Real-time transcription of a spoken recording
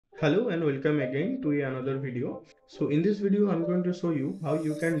Hello and welcome again to another video. So in this video I'm going to show you how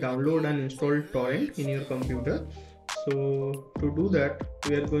you can download and install torrent in your computer. So to do that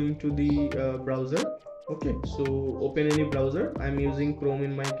we are going to the browser. Okay, so open any browser. I'm using Chrome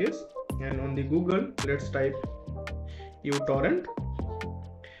in my case, and on the Google let's type uTorrent,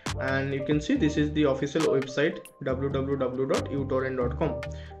 and you can see this is the official website www.utorrent.com.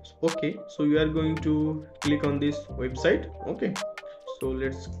 Okay, so you are going to click on this website. Okay, so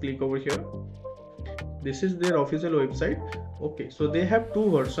let's click over here. This is their official website. Okay, so they have two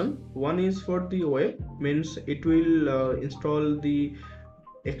versions. One is for the web, means it will install the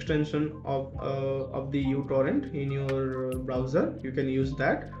extension of the uTorrent in your browser. You can use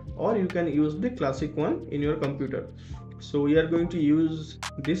that, or you can use the classic one in your computer. So we are going to use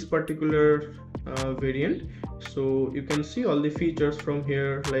this particular variant. So you can see all the features from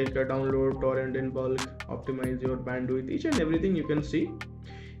here, like download torrent in bulk, optimize your bandwidth, each and everything you can see.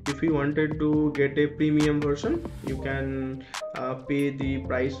 If you wanted to get a premium version, you can pay the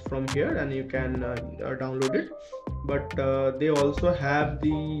price from here and you can download it. But they also have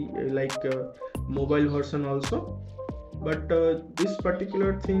the mobile version also. But this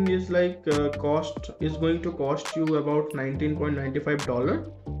particular thing is like cost is going to cost you about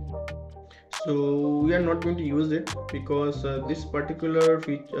 $19.95. So we are not going to use it because this particular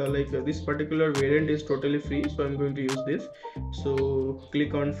feature, this particular variant is totally free. So I'm going to use this. So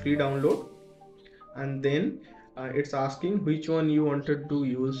click on free download, and then it's asking which one you wanted to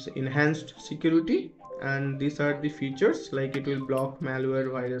use. Enhanced security, and these are the features, like it will block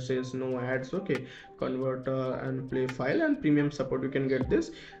malware, viruses, no ads. Okay, convert and play file, and premium support. You can get this,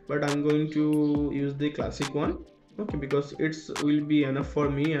 but I'm going to use the classic one. Okay, because it's will be enough for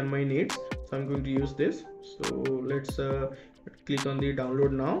me and my needs, so I'm going to use this. So let's click on the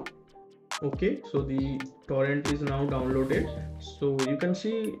download now. Okay, so the torrent is now downloaded. So you can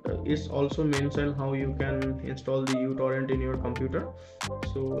see it's also mentioned how you can install the uTorrent in your computer.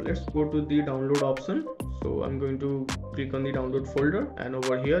 So let's go to the download option. So I'm going to click on the download folder, and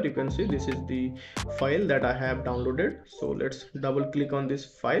over here you can see this is the file that I have downloaded. So let's double click on this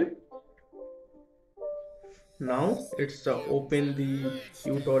file. Now it's open the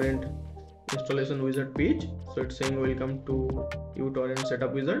uTorrent installation wizard page. So it's saying welcome to uTorrent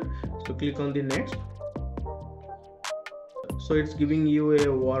setup wizard. So click on the next. So it's giving you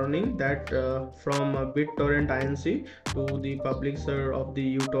a warning that from BitTorrent Inc. to the publisher of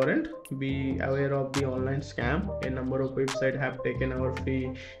the uTorrent, be aware of the online scam. A number of websites have taken our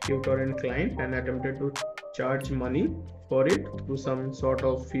free uTorrent client and attempted to charge money for it through some sort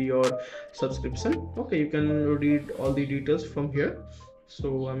of fee or subscription. Okay, you can read all the details from here.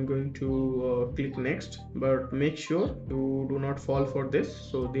 So I'm going to click next, but make sure you do not fall for this.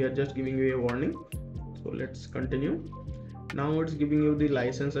 So they are just giving you a warning. So let's continue. Now it's giving you the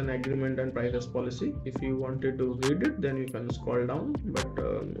license and agreement and privacy policy. If you wanted to read it, then you can scroll down,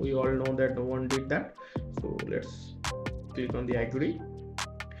 but we all know that no one did that. So let's click on the agree.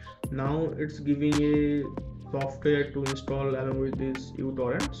 Now it's giving a software to install along with this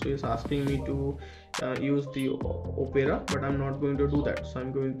uTorrent. So it's asking me to use the Opera, but I'm not going to do that. So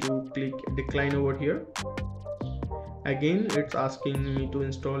I'm going to click decline over here. Again, it's asking me to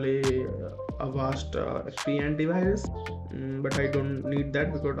install a Avast free antivirus, but I don't need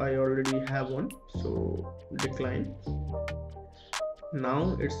that because I already have one. So decline.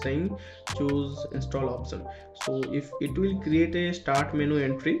 Now it's saying choose install option. So if it will create a start menu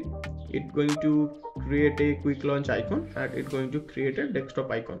entry, it's going to create a quick launch icon, and it's going to create a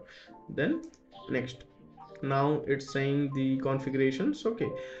desktop icon. Then next. Now it's saying the configurations. Okay,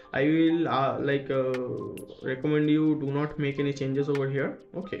 I will recommend you do not make any changes over here.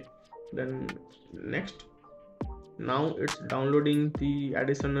 Okay, then next. Now it's downloading the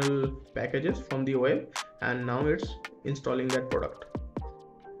additional packages from the web, and now it's installing that product.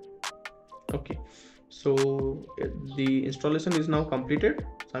 Okay, so the installation is now completed.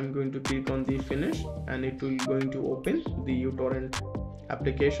 So I'm going to click on the finish, and it will going to open the uTorrent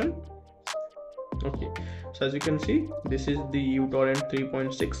application. Okay, so as you can see, this is the uTorrent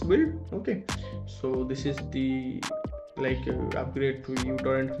 3.6 build. Okay, so this is the upgrade to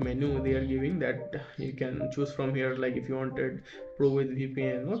uTorrent menu they are giving, that you can choose from here. Like if you wanted pro with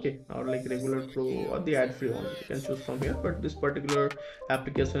VPN, okay, or like regular pro or the ad-free one, you can choose from here. But this particular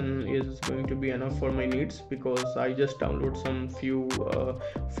application is going to be enough for my needs because I just download some few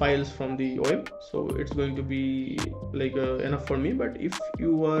files from the web, so it's going to be like enough for me. But if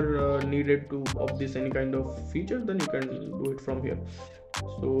you are needed to of this any kind of feature, then you can do it from here.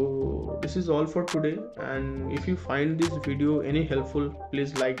 So this is all for today, and if you find this video any helpful,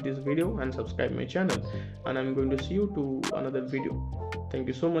 please like this video and subscribe my channel, and I'm going to see you to another video. you. Thank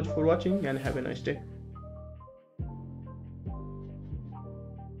you so much for watching and have a nice day.